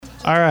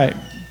All right.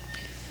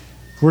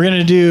 We're going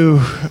to do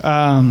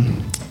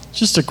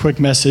just a quick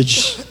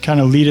message,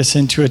 kind of lead us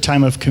into a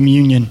time of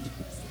communion.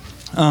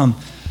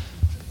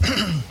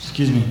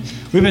 Excuse me.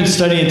 We've been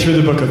studying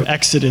through the book of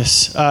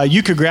Exodus.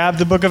 You could grab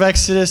the book of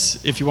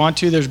Exodus if you want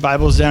to. There's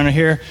Bibles down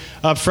here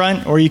up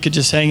front, or you could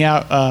just hang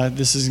out.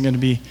 This isn't going to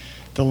be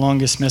the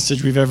longest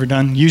message we've ever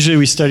done. Usually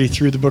we study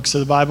through the books of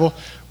the Bible.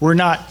 We're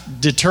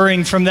not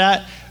deterring from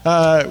that.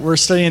 We're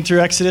studying through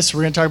Exodus.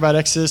 We're going to talk about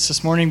Exodus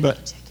this morning,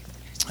 but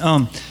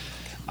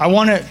I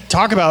want to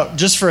talk about,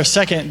 just for a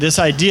second, this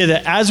idea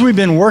that as we've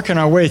been working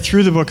our way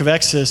through the book of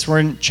Exodus, we're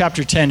in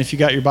chapter 10, if you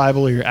got your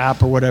Bible or your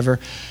app or whatever,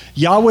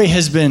 Yahweh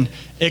has been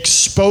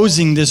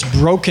exposing this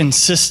broken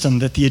system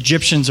that the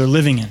Egyptians are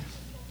living in.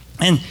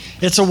 And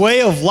it's a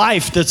way of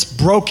life that's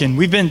broken.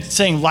 We've been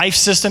saying life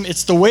system.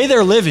 It's the way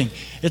they're living.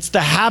 It's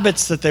the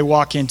habits that they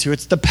walk into.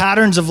 It's the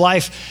patterns of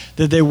life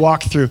that they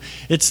walk through.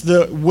 It's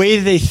the way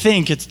they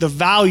think. It's the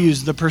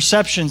values, the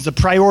perceptions, the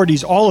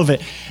priorities, all of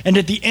it. And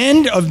at the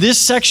end of this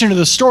section of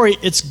the story,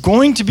 it's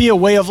going to be a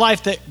way of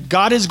life that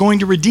God is going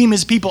to redeem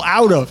his people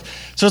out of.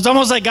 So it's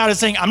almost like God is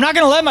saying, I'm not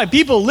going to let my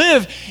people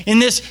live in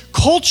this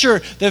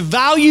culture that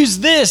values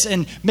this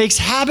and makes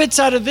habits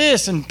out of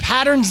this and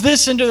patterns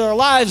this into their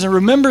lives and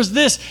remembers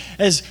this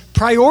as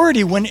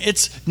priority when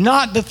it's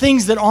not the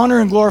things that honor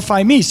and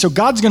glorify me. So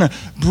God's going to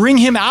bring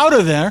him out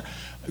of there,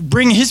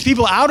 bring his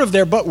people out of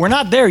there, but we're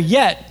not there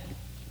yet,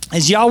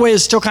 as Yahweh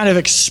is still kind of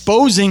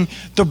exposing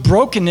the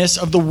brokenness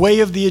of the way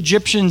of the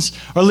Egyptians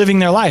are living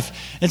their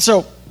life. And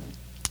so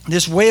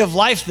this way of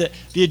life that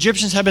the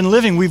Egyptians have been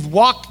living, we've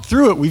walked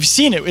through it, we've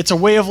seen it. It's a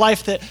way of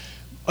life that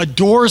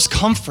adores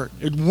comfort.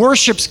 It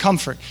worships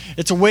comfort.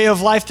 It's a way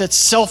of life that's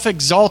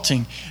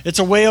self-exalting. It's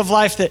a way of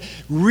life that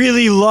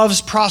really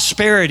loves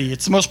prosperity.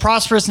 It's the most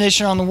prosperous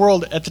nation on the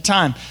world at the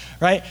time,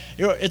 right?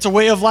 It's a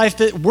way of life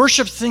that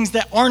worships things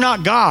that are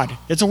not God.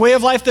 It's a way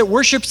of life that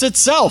worships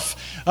itself.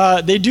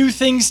 They do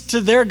things to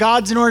their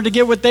gods in order to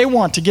get what they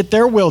want, to get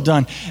their will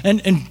done.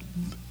 And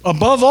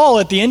above all,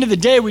 at the end of the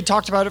day, we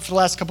talked about it for the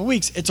last couple of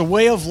weeks, it's a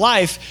way of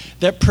life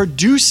that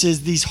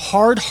produces these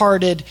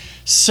hard-hearted,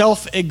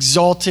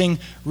 self-exalting,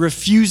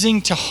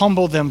 refusing to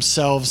humble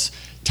themselves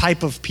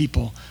type of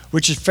people,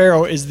 which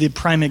Pharaoh is the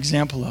prime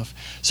example of.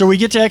 So we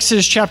get to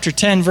Exodus chapter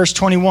 10, verse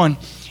 21,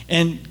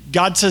 and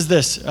God says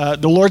this,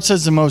 the Lord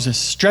says to Moses,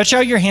 "Stretch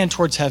out your hand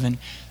towards heaven,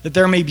 that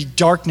there may be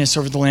darkness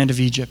over the land of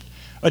Egypt,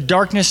 a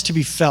darkness to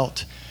be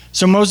felt."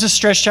 So Moses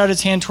stretched out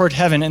his hand toward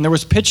heaven, and there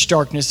was pitch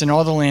darkness in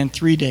all the land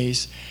 3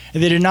 days.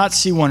 And they did not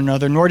see one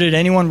another, nor did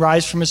anyone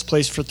rise from his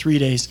place for 3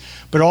 days.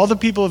 But all the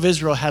people of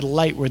Israel had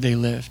light where they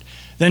lived.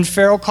 Then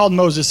Pharaoh called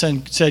Moses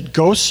and said,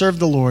 "Go serve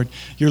the Lord.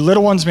 Your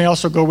little ones may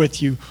also go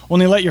with you.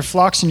 Only let your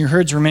flocks and your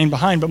herds remain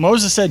behind." But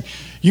Moses said,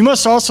 "You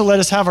must also let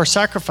us have our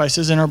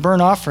sacrifices and our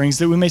burnt offerings,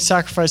 that we may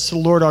sacrifice to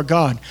the Lord our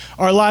God.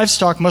 Our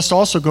livestock must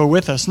also go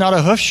with us. Not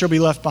a hoof shall be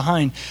left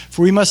behind,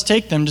 for we must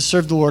take them to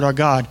serve the Lord our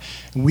God.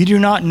 And we do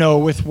not know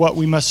with what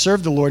we must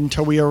serve the Lord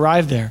until we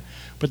arrive there."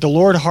 But the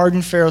Lord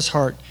hardened Pharaoh's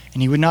heart,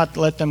 and he would not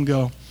let them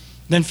go.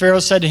 Then Pharaoh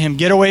said to him,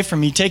 "Get away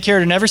from me. Take care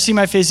to never see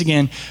my face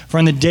again, for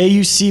on the day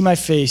you see my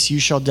face, you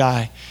shall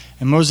die."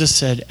 And Moses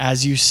said,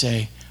 "As you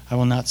say, I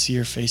will not see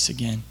your face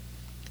again."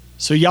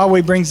 So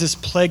Yahweh brings this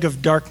plague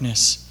of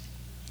darkness.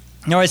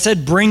 Now I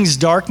said brings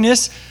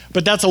darkness,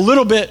 but that's a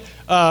little bit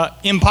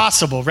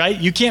impossible, right?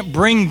 You can't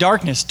bring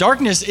darkness.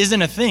 Darkness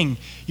isn't a thing.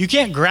 You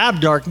can't grab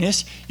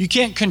darkness. You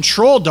can't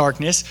control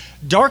darkness.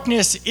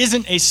 Darkness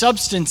isn't a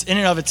substance in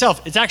and of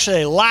itself. It's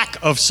actually a lack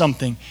of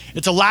something.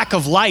 It's a lack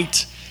of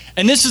light.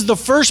 And this is the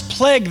first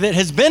plague that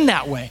has been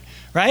that way,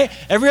 right?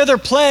 Every other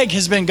plague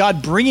has been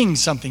God bringing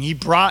something. He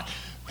brought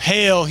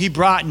hail, he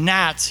brought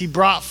gnats, he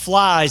brought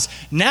flies.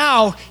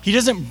 Now, he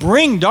doesn't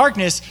bring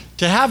darkness.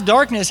 To have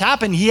darkness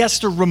happen, he has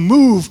to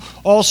remove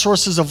all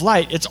sources of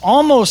light. It's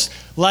almost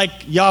like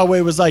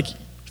Yahweh was like,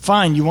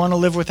 fine, you want to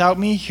live without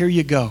me? Here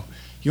you go.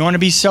 You want to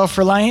be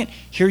self-reliant?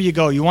 Here you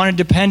go. You want to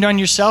depend on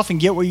yourself and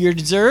get what you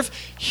deserve?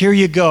 Here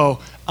you go.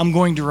 I'm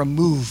going to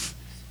remove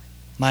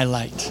my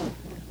light.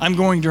 I'm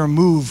going to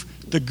remove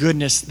the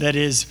goodness that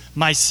is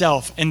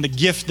myself and the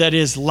gift that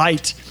is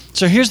light.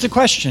 So here's the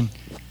question.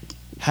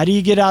 How do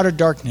you get out of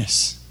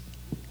darkness?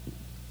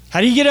 How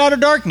do you get out of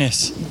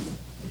darkness?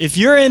 If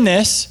you're in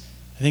this,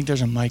 I think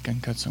there's a mic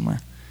uncut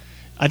somewhere.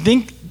 I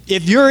think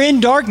if you're in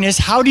darkness,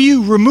 how do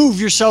you remove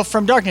yourself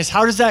from darkness?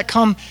 How does that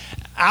come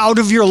out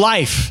of your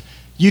life?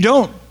 You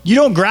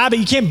don't grab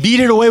it. You can't beat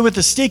it away with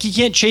a stick. You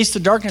can't chase the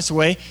darkness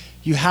away.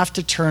 You have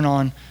to turn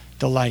on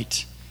the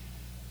light.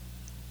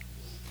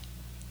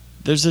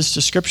 There's this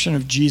description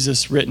of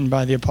Jesus written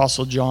by the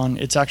Apostle John.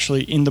 It's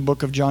actually in the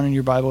book of John in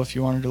your Bible if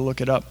you wanted to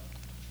look it up.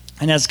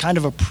 And as kind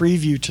of a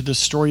preview to the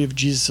story of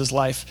Jesus'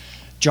 life,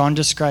 John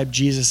described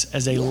Jesus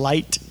as a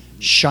light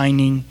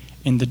shining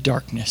in the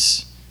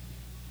darkness.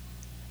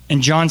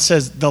 And John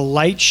says, the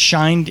light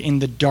shined in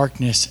the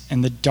darkness,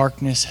 and the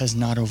darkness has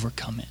not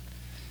overcome it.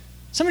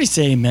 Somebody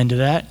say amen to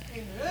that.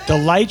 Amen. The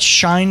light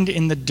shined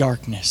in the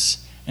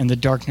darkness, and the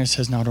darkness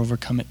has not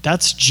overcome it.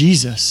 That's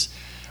Jesus.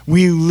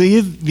 We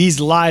live these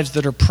lives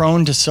that are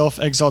prone to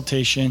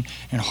self-exaltation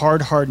and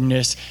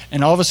hard-heartedness,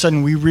 and all of a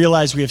sudden we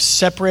realize we have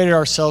separated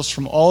ourselves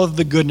from all of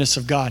the goodness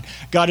of God.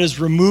 God has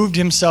removed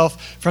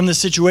himself from the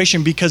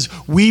situation because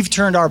we've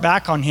turned our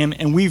back on him,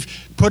 and we've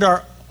put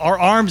our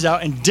arms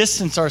out and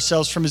distanced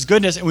ourselves from his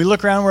goodness, and we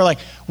look around and we're like,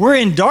 we're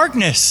in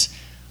darkness.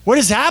 What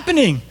is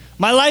happening?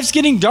 My life's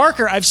getting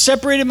darker. I've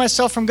separated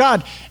myself from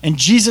God. And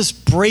Jesus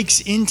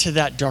breaks into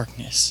that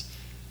darkness.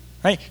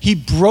 Right? He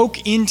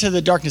broke into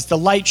the darkness. The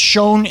light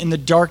shone in the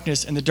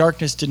darkness, and the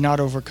darkness did not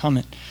overcome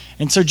it.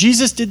 And so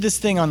Jesus did this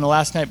thing on the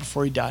last night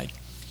before he died.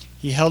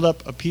 He held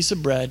up a piece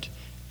of bread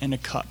and a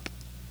cup.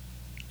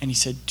 And he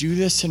said, do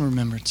this in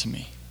remembrance of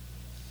me.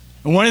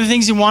 And one of the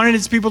things he wanted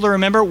his people to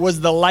remember was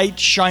the light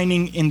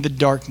shining in the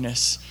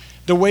darkness.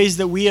 The ways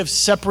that we have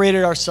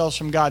separated ourselves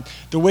from God.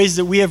 The ways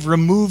that we have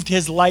removed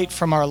his light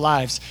from our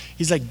lives.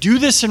 He's like, do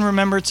this in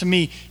remembrance of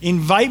me.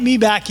 Invite me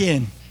back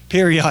in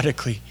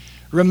periodically.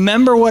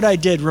 Remember what I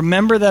did.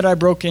 Remember that I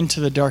broke into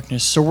the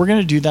darkness. So we're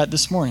going to do that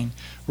this morning.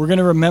 We're going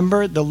to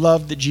remember the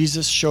love that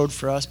Jesus showed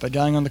for us by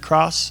dying on the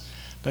cross,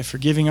 by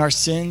forgiving our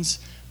sins,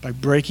 by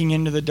breaking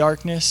into the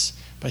darkness,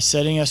 by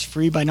setting us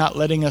free, by not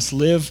letting us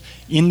live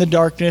in the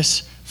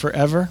darkness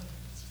forever.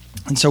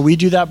 And so we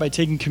do that by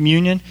taking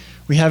communion.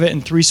 We have it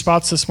in 3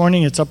 spots this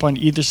morning. It's up on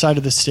either side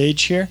of the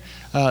stage here.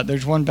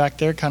 There's one back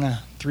there, kind of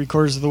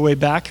 3/4 of the way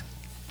back.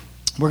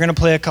 We're going to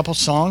play a couple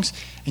songs,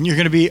 and you're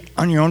going to be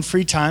on your own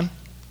free time.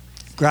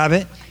 Grab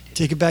it,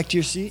 take it back to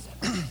your seat,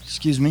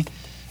 excuse me,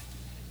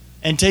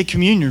 and take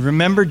communion.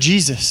 Remember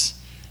Jesus.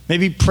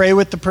 Maybe pray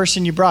with the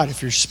person you brought.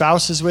 If your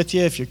spouse is with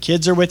you, if your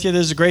kids are with you,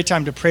 this is a great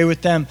time to pray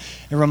with them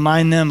and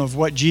remind them of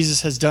what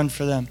Jesus has done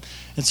for them.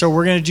 And so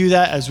we're going to do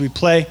that as we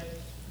play.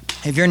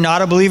 If you're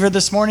not a believer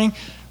this morning,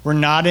 we're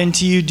not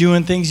into you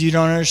doing things you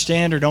don't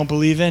understand or don't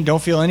believe in.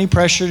 Don't feel any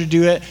pressure to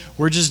do it.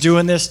 We're just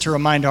doing this to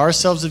remind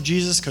ourselves of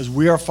Jesus because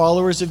we are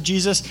followers of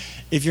Jesus.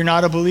 If you're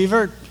not a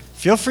believer,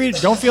 feel free.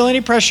 Don't feel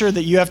any pressure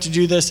that you have to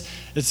do this.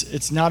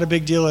 It's not a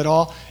big deal at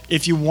all.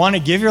 If you want to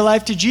give your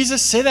life to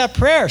Jesus, say that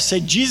prayer. Say,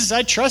 Jesus,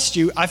 I trust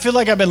you. I feel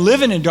like I've been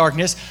living in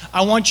darkness.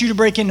 I want you to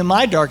break into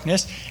my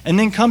darkness. And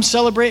then come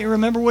celebrate and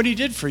remember what he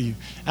did for you.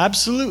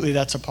 Absolutely,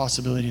 that's a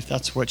possibility if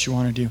that's what you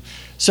want to do.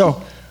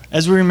 So,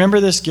 as we remember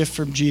this gift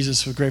from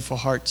Jesus with grateful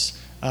hearts,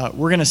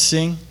 we're going to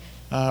sing.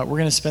 We're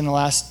going to spend the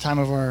last time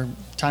of our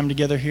time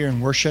together here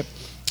in worship.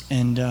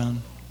 And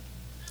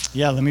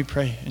let me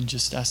pray and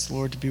just ask the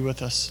Lord to be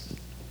with us.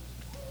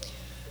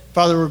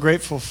 Father, we're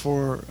grateful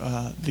for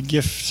the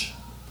gift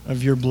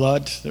of your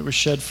blood that was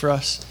shed for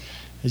us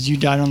as you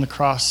died on the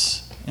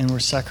cross and were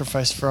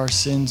sacrificed for our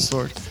sins,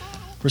 Lord.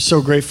 We're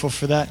so grateful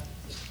for that.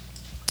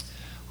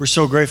 We're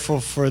so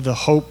grateful for the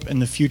hope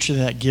and the future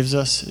that gives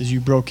us as you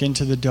broke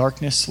into the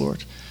darkness,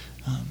 Lord.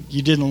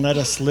 You didn't let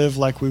us live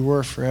like we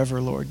were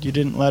forever, Lord. You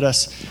didn't let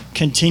us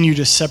continue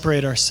to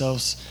separate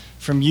ourselves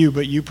from you,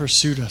 but you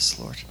pursued us,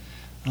 Lord.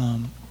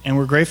 And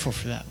we're grateful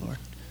for that, Lord.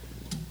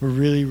 We're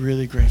really,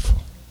 really grateful.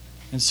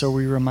 And so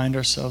we remind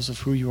ourselves of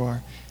who you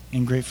are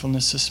in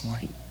gratefulness this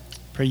morning.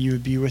 Pray you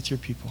would be with your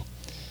people.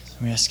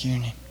 And we ask in your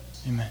name.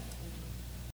 Amen.